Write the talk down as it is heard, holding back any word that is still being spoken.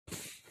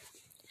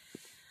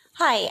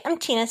Hi, I'm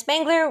Tina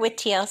Spangler with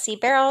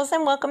TLC Barrels,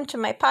 and welcome to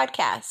my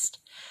podcast.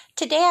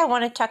 Today I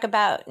want to talk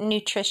about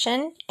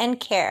nutrition and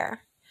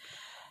care.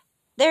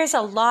 There's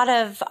a lot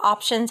of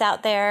options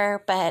out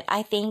there, but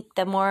I think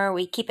the more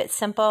we keep it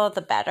simple,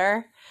 the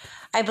better.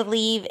 I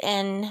believe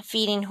in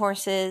feeding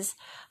horses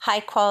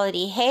high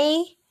quality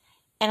hay,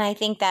 and I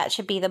think that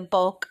should be the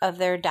bulk of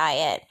their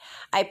diet.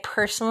 I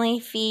personally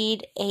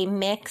feed a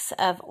mix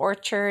of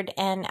orchard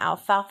and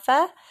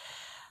alfalfa.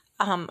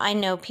 I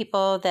know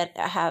people that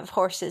have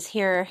horses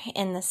here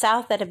in the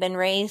South that have been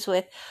raised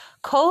with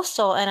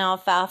coastal and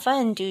alfalfa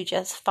and do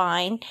just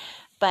fine,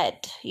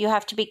 but you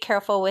have to be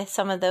careful with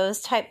some of those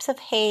types of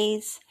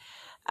hays.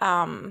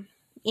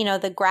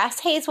 The grass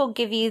hays will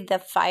give you the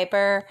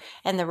fiber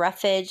and the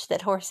roughage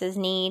that horses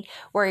need,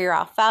 where your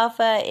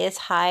alfalfa is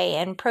high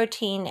in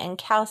protein and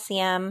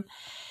calcium,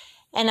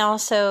 and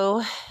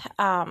also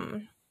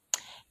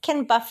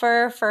can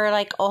buffer for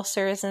like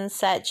ulcers and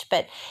such,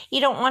 but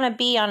you don't want to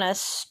be on a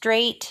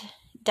straight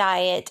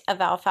diet of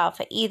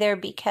alfalfa either,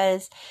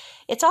 because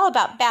it's all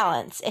about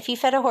balance. If you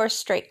fed a horse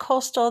straight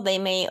coastal, they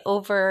may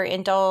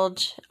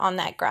overindulge on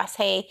that grass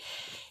hay,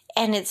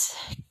 and it's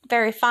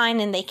very fine,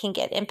 and they can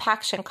get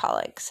impaction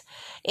colics.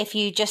 If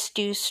you just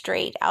do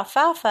straight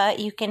alfalfa,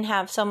 you can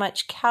have so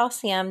much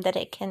calcium that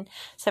it can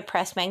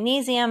suppress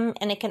magnesium,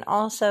 and it can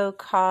also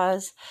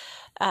cause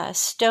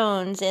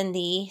stones in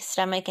the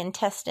stomach,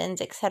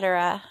 intestines,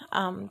 etc.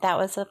 That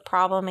was a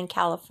problem in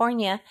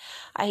California.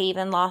 I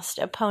even lost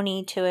a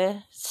pony to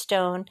a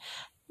stone,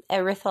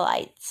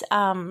 erythrolytes.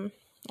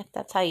 If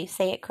that's how you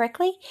say it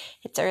correctly.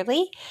 It's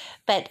early,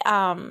 but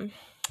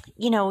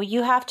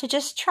you have to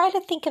just try to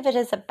think of it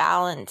as a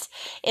balance.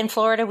 In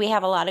Florida, we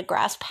have a lot of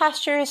grass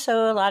pastures,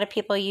 so a lot of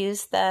people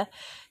use the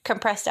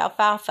compressed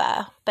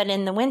alfalfa. But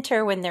in the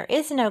winter, when there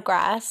is no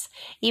grass,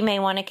 you may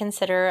want to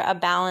consider a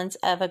balance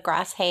of a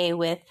grass hay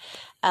with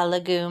a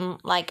legume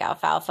like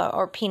alfalfa,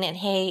 or peanut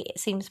hay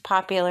seems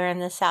popular in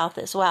the South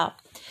as well.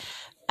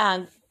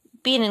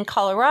 Being in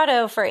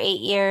Colorado for 8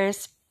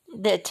 years,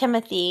 the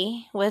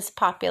Timothy was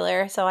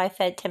popular, so I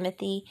fed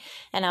Timothy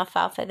and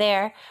alfalfa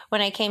there.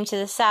 When I came to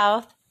the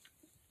South,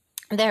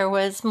 there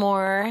was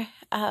more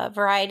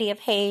variety of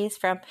hays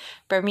from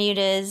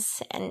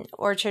Bermudas and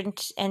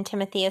Orchard and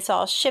Timothy. It's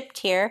all shipped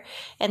here.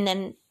 And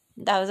then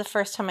that was the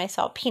first time I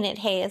saw peanut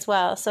hay as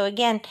well. So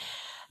again,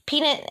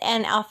 peanut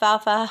and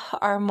alfalfa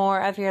are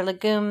more of your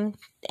legume,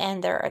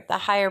 and they're the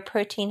higher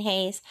protein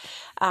hays.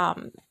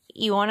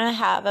 You want to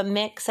have a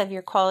mix of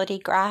your quality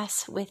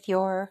grass with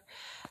your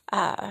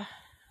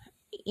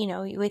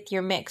with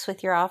your mix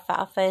with your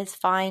alfalfa is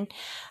fine.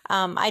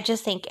 I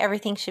just think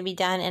everything should be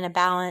done in a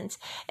balance.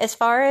 As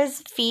far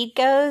as feed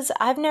goes,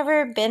 I've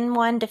never been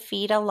one to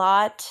feed a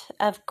lot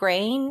of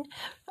grain.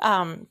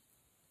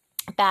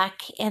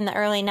 Back in the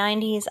early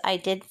 90s, I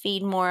did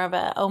feed more of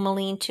a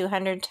Omeline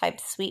 200 type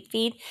sweet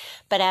feed,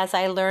 but as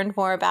I learned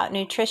more about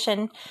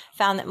nutrition,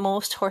 found that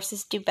most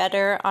horses do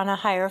better on a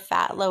higher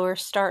fat, lower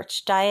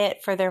starch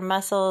diet for their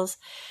muscles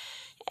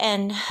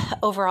and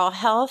overall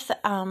health.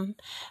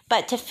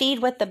 But to feed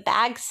what the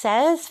bag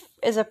says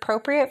is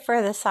appropriate for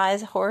the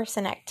size horse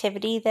and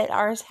activity that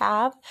ours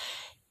have,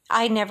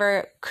 I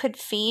never could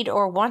feed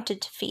or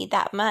wanted to feed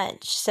that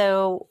much.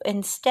 So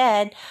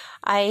instead,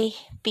 I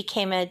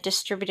became a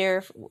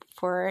distributor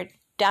for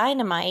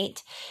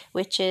Dynamite,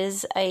 which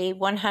is a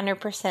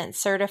 100%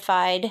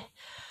 certified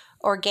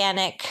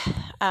organic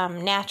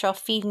natural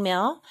feed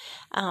mill.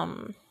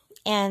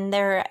 And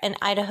they're in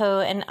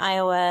Idaho and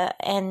Iowa,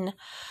 and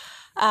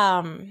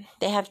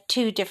they have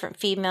 2 different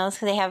feed mills.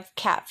 They have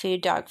cat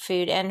food, dog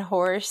food, and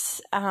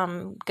horse,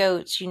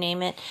 goats, you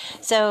name it.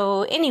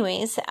 So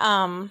anyways,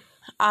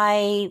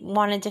 I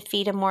wanted to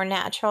feed a more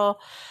natural,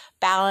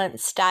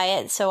 balanced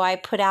diet. So I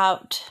put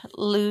out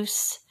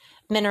loose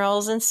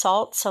minerals and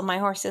salts so my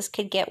horses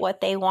could get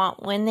what they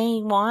want when they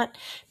want,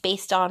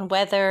 based on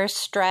weather,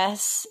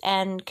 stress,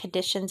 and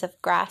conditions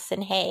of grass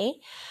and hay.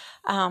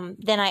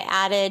 Then I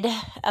added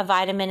a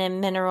vitamin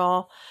and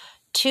mineral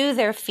to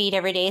their feed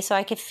every day, so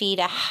I could feed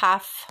a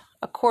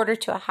quarter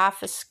to a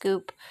half a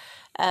scoop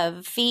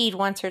of feed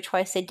once or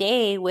twice a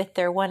day with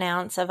their 1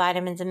 ounce of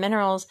vitamins and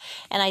minerals,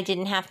 and I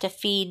didn't have to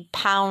feed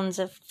pounds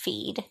of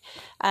feed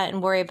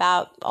and worry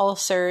about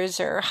ulcers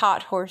or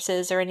hot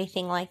horses or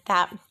anything like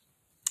that.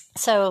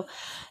 So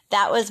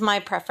that was my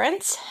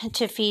preference,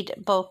 to feed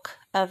bulk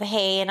of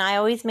hay, and I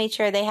always made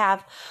sure they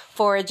have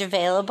forage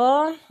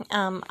available.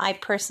 I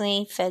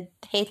personally fed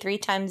hay 3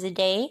 times a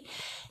day,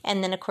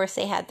 and then of course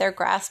they had their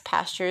grass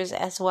pastures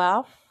as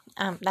well.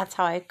 That's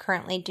how I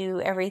currently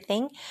do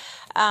everything.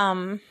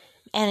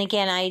 And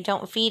again, I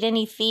don't feed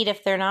any feed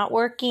if they're not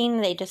working.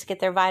 They just get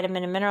their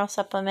vitamin and mineral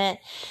supplement.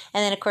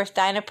 And then, of course,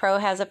 DynaPro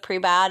has a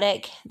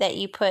prebiotic that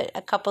you put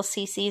a couple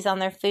cc's on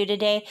their food a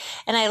day.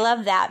 And I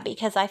love that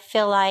because I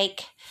feel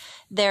like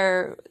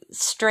their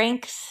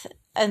strength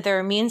their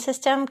immune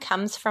system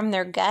comes from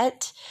their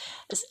gut.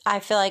 I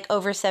feel like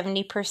over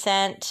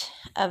 70%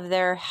 of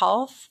their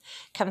health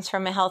comes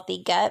from a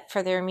healthy gut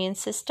for their immune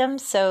system.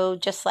 So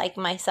just like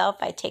myself,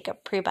 I take a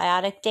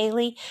prebiotic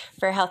daily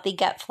for a healthy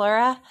gut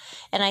flora,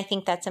 and I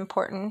think that's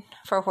important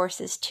for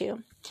horses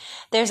too.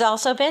 There's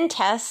also been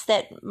tests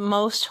that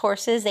most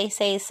horses, they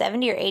say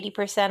 70 or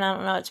 80%, I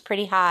don't know, it's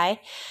pretty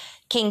high,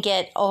 can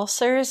get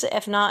ulcers,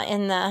 if not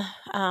in the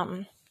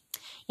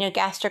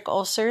gastric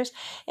ulcers.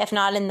 If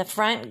not in the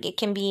front, it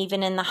can be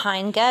even in the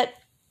hind gut.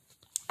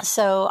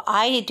 So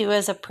I do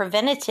as a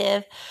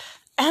preventative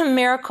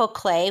Miracle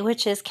Clay,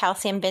 which is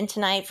calcium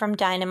bentonite from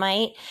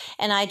Dynamite,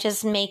 and I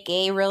just make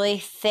a really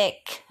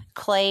thick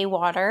clay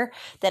water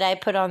that I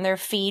put on their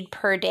feed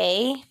per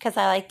day because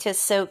I like to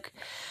soak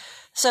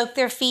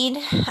their feed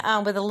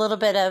with a little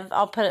bit of,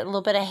 I'll put a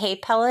little bit of hay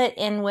pellet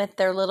in with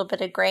their little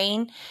bit of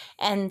grain,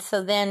 and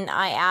so then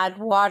I add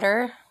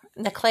water,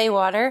 the clay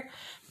water,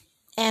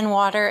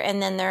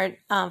 and then their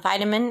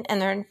vitamin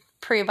and their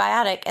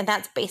prebiotic, and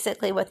that's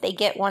basically what they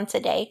get once a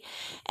day.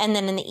 And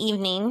then in the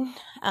evening,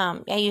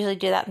 I usually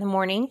do that in the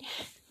morning,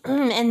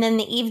 and then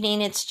the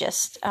evening it's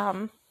just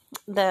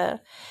the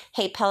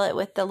hay pellet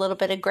with the little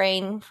bit of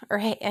grain, or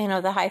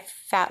the high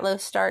fat, low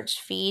starch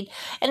feed.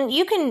 And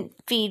you can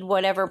feed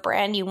whatever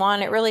brand you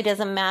want. It really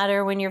doesn't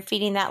matter when you're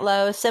feeding that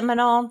low.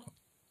 Seminole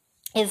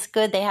is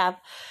good. They have,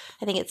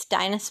 I think it's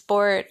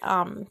Dynasport.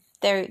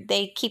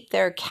 They keep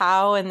their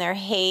cow and their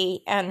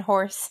hay and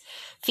horse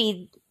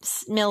feed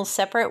mills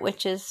separate,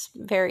 which is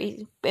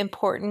very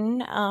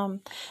important.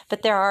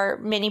 But there are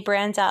many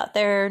brands out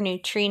there,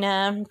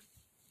 Nutrina.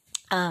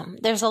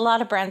 There's a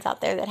lot of brands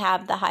out there that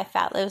have the high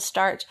fat, low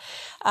starch.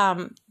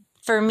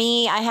 For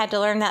me, I had to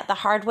learn that the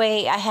hard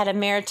way. I had a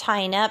mare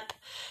tying up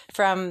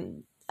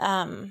from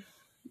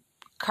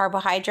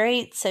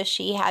carbohydrates, so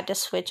she had to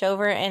switch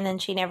over, and then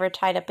she never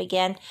tied up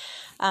again.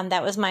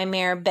 That was my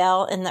mare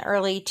Belle in the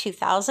early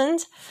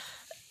 2000s.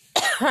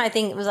 I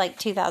think it was like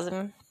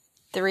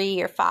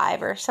 2003 or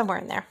 5 or somewhere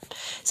in there.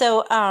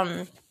 So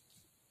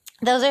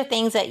those are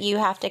things that you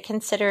have to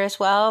consider as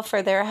well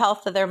for their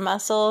health of their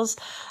muscles.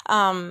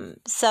 Some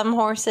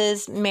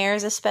horses,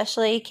 mares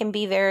especially, can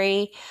be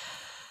very,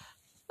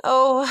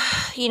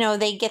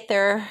 they get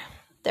their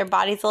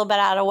bodies a little bit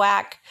out of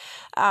whack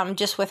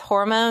just with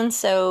hormones.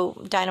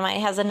 So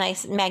Dynamite has a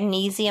nice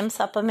magnesium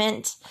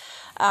supplement.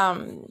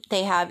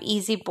 They have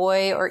Easy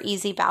Boy or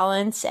Easy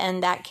Balance,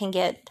 and that can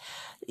get,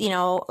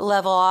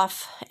 level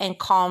off and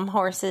calm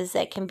horses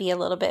that can be a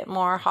little bit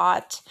more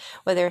hot,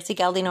 whether it's a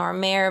gelding or a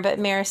mare. But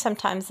mares,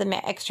 sometimes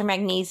the extra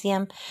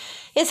magnesium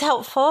is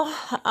helpful.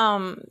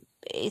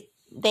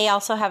 They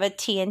also have a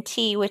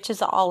TNT, which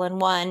is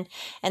all-in-one,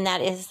 and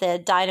that is the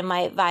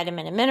Dynamite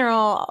vitamin and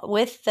mineral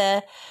with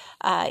the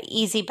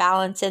Easy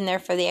Balance in there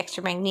for the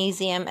extra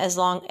magnesium, as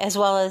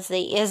well as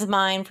the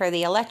Ismine for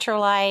the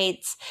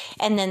electrolytes,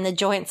 and then the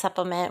joint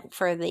supplement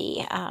for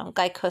the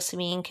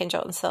glycosamine,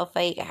 chondroitin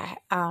sulfate,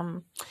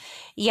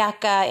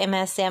 Yucca,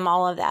 MSM,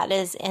 all of that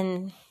is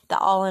in the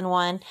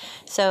all-in-one.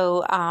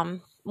 So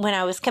when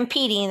I was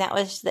competing, that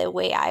was the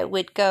way I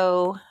would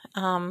go.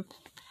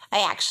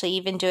 I actually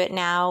even do it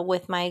now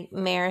with my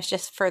mares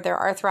just for their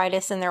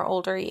arthritis in their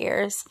older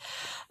years.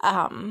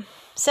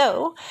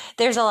 So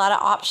there's a lot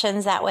of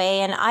options that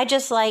way. And I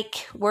just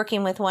like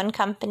working with one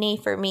company.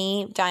 For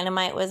me,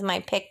 Dynamite was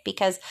my pick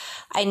because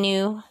I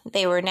knew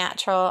they were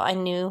natural. I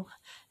knew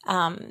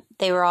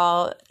they were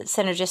all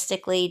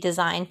synergistically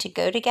designed to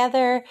go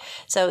together.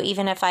 So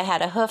even if I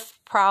had a hoof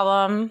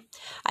problem,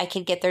 I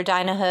could get their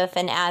DynaHoof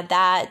and add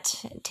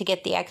that to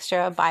get the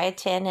extra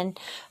biotin and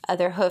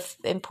other hoof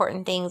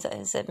important things.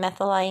 Is it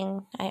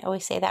methylene? I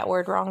always say that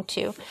word wrong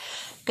too.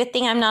 Good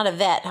thing I'm not a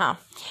vet, huh?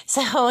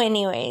 So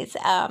anyways,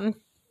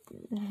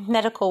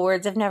 medical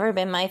words have never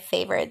been my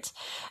favorite,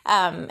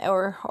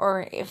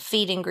 or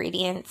feed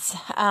ingredients.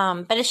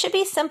 But it should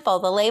be simple.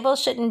 The label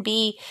shouldn't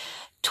be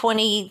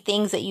 20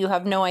 things that you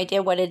have no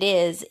idea what it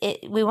is.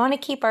 We want to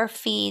keep our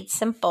feed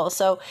simple.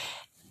 So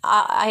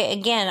I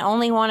again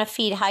only want to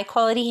feed high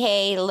quality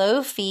hay,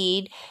 low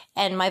feed,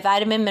 and my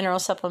vitamin mineral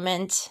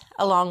supplement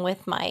along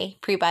with my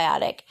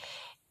prebiotic.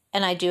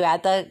 And I do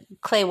add the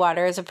clay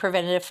water as a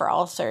preventative for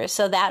ulcers.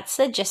 So that's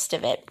the gist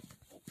of it.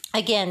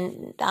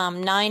 Again,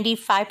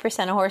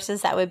 95% of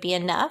horses, that would be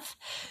enough.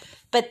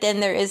 But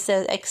then there is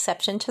an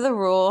exception to the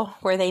rule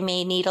where they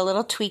may need a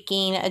little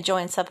tweaking, a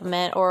joint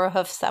supplement or a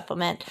hoof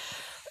supplement,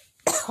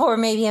 or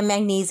maybe a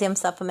magnesium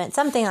supplement,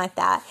 something like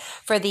that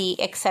for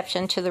the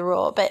exception to the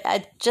rule. But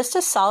just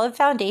a solid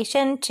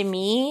foundation to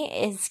me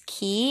is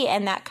key,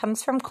 and that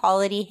comes from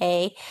quality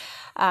hay,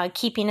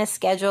 keeping a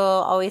schedule,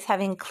 always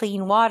having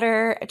clean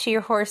water to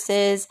your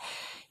horses,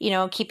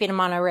 keeping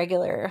them on a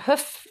regular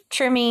hoof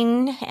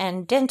trimming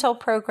and dental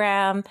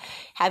program,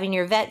 having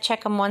your vet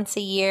check them once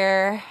a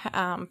year,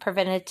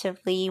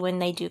 preventatively when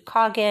they do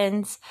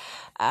Coggins.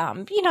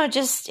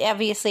 Just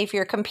obviously if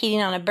you're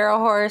competing on a barrel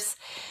horse,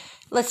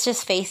 let's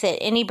just face it,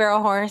 any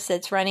barrel horse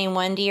that's running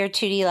 1D or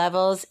 2D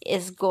levels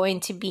is going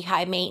to be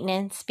high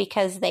maintenance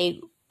because they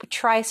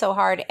try so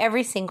hard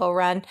every single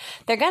run,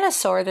 they're going to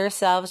sore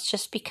themselves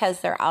just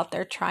because they're out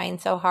there trying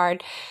so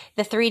hard.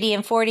 The 3D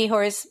and 4D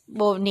horse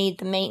will need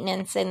the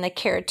maintenance and the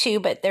care too,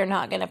 but they're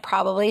not going to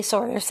probably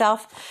sore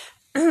themselves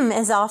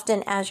as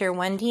often as your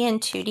 1D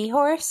and 2D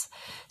horse.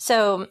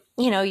 So,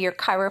 your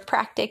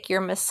chiropractic,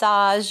 your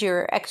massage,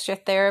 your extra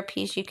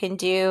therapies you can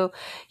do,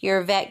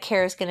 your vet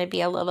care is going to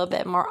be a little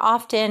bit more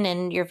often,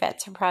 and your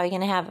vets are probably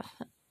going to have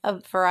a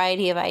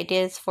variety of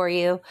ideas for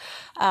you.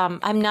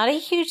 I'm not a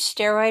huge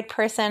steroid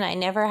person. I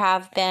never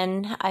have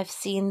been. I've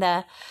seen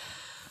the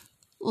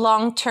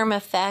long-term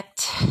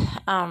effect.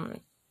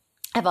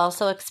 I've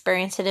also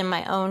experienced it in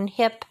my own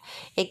hip.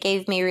 It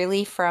gave me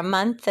relief for a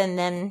month, and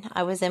then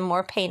I was in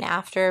more pain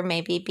after,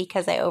 maybe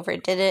because I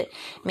overdid it.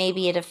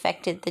 Maybe it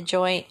affected the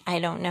joint. I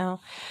don't know.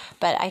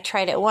 But I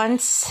tried it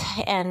once,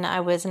 and I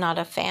was not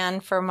a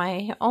fan for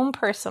my own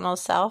personal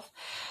self.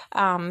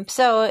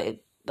 So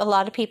a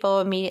lot of people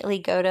immediately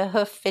go to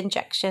hoof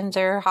injections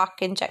or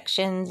hock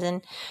injections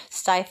and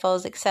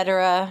stifles,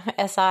 etc.,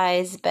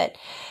 SIs, but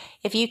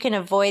if you can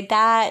avoid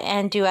that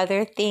and do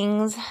other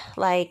things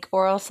like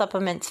oral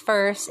supplements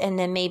first, and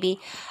then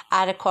maybe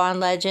Adequan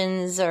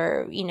Legends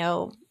or,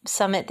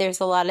 Summit, there's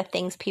a lot of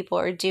things people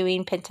are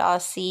doing,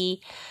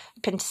 Pentacin,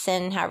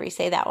 however you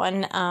say that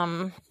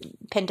one,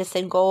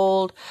 Pentacin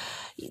Gold.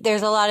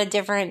 There's a lot of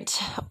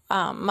different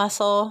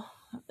muscle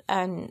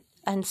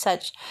and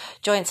such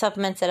joint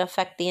supplements that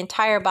affect the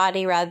entire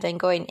body rather than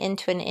going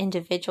into an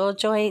individual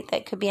joint.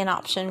 That could be an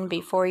option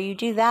before you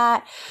do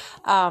that.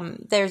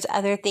 There's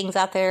other things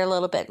out there a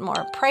little bit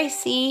more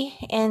pricey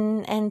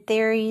in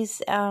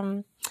theories.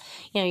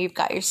 You've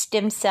got your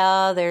stem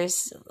cell.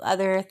 There's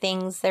other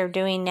things they're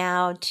doing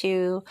now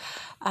too.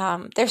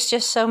 There's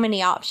just so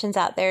many options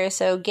out there.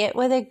 So get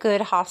with a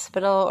good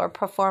hospital or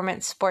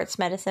performance sports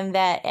medicine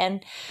vet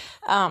and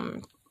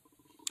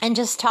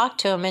just talk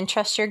to them and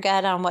trust your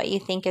gut on what you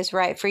think is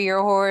right for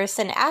your horse,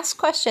 and ask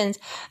questions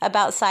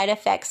about side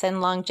effects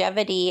and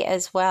longevity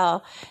as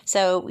well.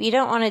 So you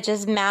don't want to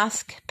just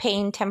mask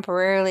pain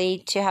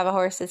temporarily to have a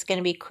horse that's going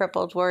to be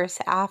crippled worse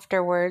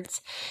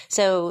afterwards.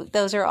 So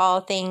those are all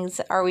things.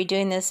 Are we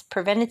doing this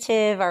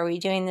preventative? Are we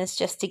doing this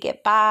just to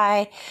get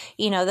by?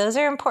 Those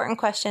are important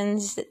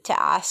questions to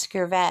ask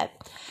your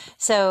vet.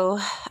 So,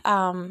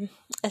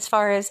 as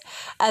far as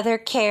other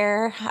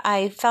care,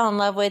 I fell in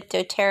love with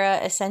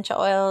doTERRA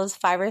essential oils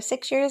 5 or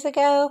 6 years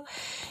ago,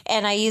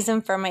 and I use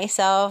them for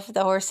myself,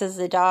 the horses,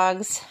 the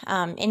dogs,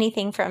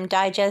 anything from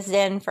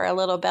Digestin for a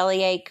little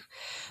bellyache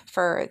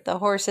for the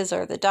horses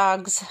or the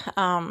dogs.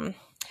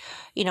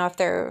 If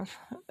their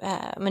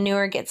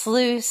manure gets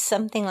loose,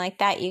 something like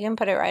that, you can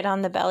put it right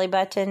on the belly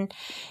button,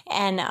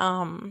 and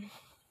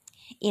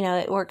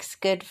it works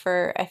good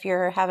for if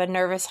you have a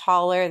nervous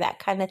hauler, that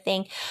kind of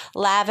thing.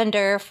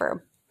 Lavender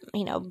for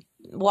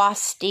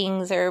wasp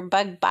stings or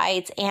bug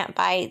bites, ant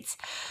bites,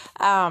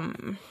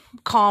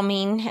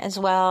 calming as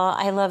well.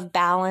 I love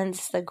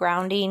Balance, the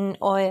grounding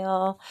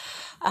oil.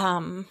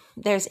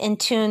 There's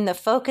Intune, the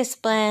Focus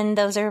Blend.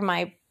 Those are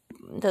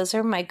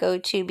my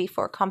go-to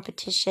before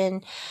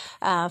competition.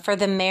 For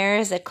the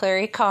mares, the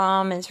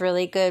Claricalm is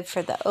really good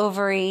for the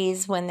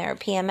ovaries when they're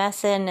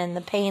PMSing and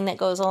the pain that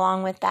goes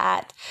along with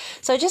that.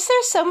 So there's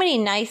so many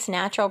nice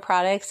natural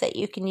products that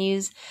you can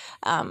use.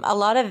 A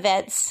lot of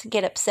vets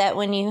get upset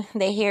when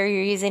they hear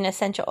you're using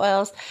essential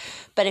oils,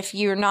 but if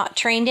you're not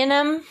trained in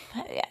them,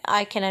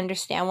 I can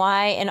understand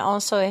why. And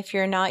also if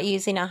you're not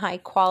using a high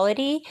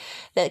quality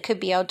that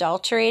could be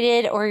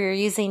adulterated, or you're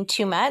using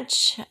too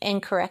much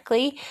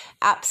incorrectly,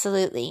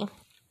 absolutely.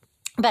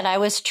 But I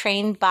was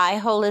trained by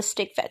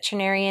holistic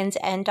veterinarians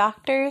and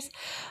doctors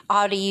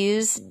how to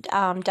use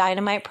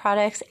Dynamite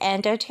products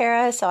and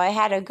doTERRA. So I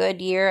had a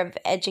good year of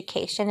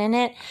education in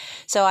it.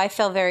 So I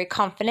feel very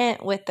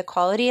confident with the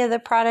quality of the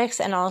products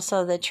and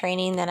also the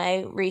training that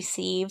I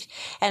received.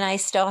 And I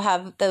still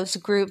have those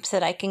groups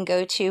that I can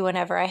go to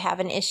whenever I have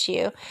an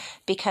issue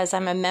because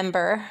I'm a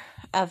member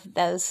of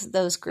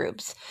those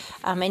groups.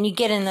 And you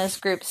get in those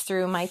groups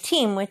through my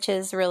team, which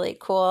is really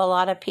cool. A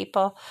lot of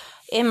people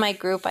in my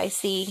group I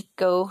see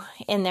go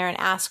in there and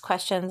ask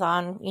questions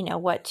on,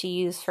 what to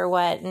use for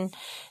what. And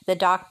the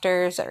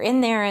doctors are in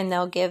there and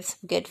they'll give some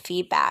good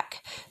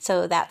feedback.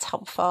 So that's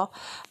helpful.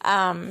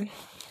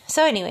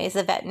 So anyways,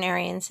 the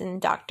veterinarians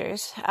and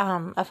doctors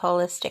of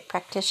holistic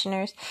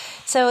practitioners.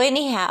 So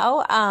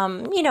anyhow,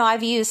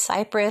 I've used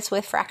cypress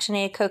with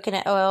fractionated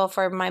coconut oil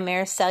for my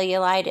mare's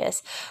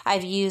cellulitis.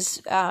 I've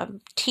used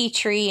tea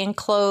tree and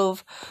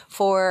clove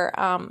for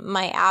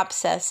my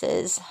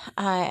abscesses.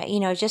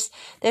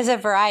 There's a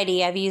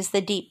variety. I've used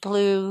the deep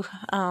blue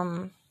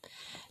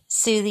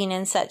soothing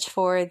and such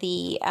for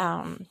the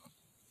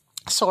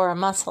sore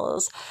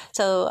muscles.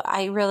 So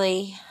I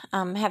really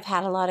have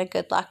had a lot of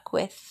good luck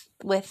with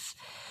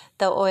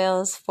the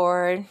oils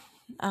for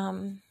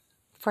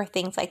for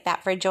things like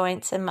that, for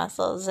joints and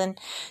muscles, and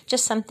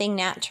just something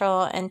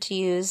natural and to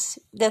use.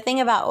 The thing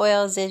about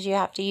oils is you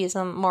have to use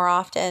them more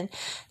often,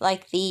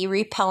 like the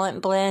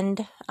repellent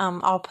blend.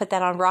 I'll put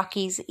that on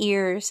Rocky's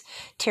ears,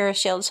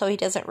 TerraShield, so he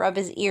doesn't rub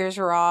his ears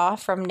raw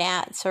from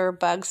gnats or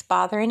bugs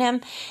bothering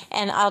him.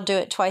 And I'll do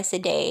it twice a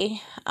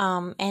day,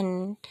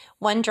 and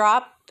 1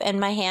 drop and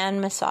my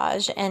hand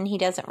massage, and he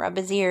doesn't rub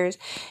his ears.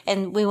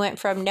 And we went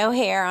from no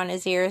hair on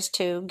his ears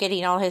to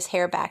getting all his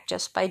hair back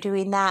just by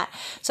doing that.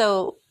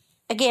 So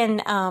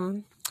again,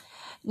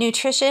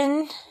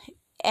 nutrition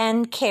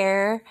and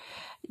care,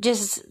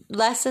 just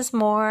less is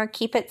more.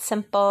 Keep it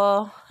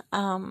simple.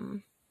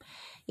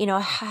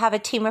 Have a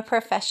team of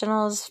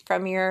professionals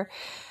from your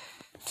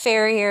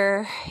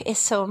farrier is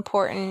so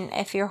important.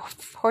 If your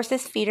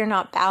horse's feet are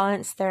not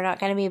balanced, they're not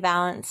going to be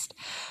balanced.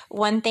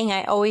 One thing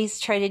I always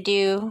try to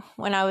do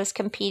when I was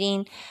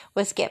competing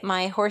was get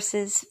my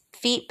horse's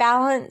feet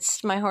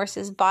balanced, my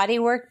horse's body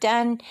work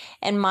done,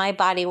 and my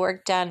body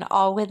work done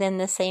all within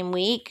the same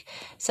week,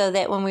 so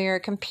that when we were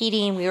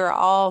competing, we were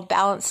all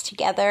balanced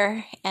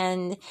together.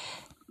 And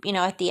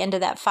at the end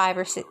of that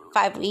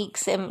 5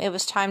 weeks, and it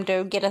was time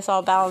to get us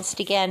all balanced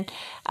again.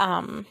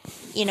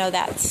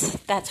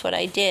 That's what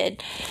I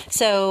did.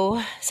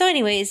 So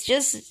anyways,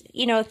 just,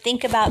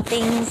 think about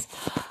things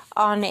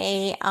on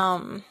a,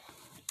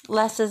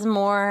 less is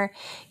more.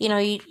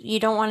 You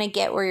don't want to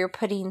get where you're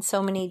putting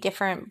so many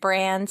different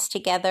brands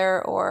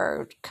together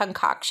or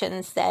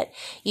concoctions that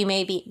you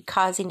may be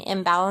causing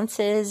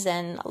imbalances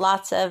and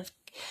lots of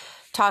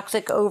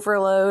toxic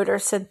overload or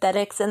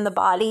synthetics in the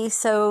body.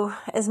 So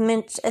as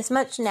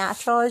much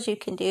natural as you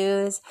can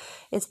do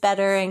is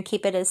better, and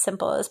keep it as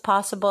simple as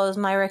possible is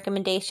my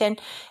recommendation.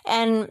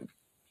 And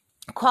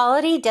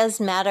quality does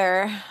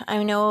matter.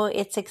 I know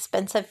it's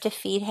expensive to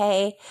feed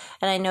hay,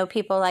 and I know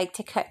people like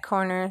to cut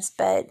corners,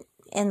 but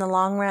in the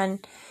long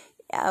run,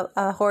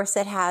 a horse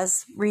that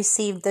has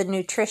received the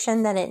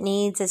nutrition that it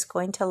needs is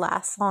going to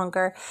last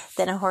longer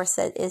than a horse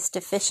that is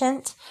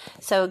deficient.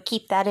 So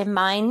keep that in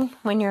mind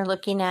when you're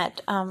looking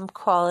at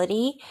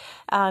quality.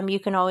 You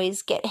can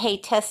always get hay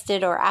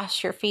tested or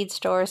ask your feed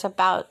stores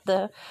about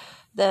the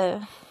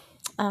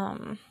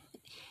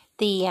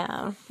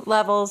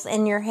levels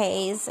in your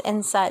hays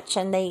and such,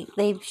 and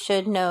they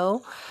should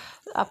know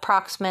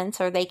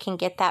approximates, or they can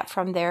get that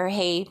from their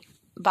hay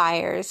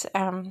buyers,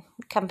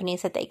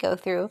 companies that they go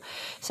through.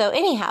 So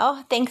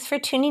anyhow, thanks for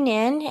tuning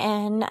in,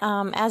 and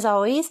as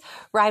always,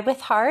 ride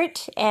with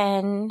heart,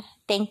 and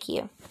thank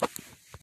you.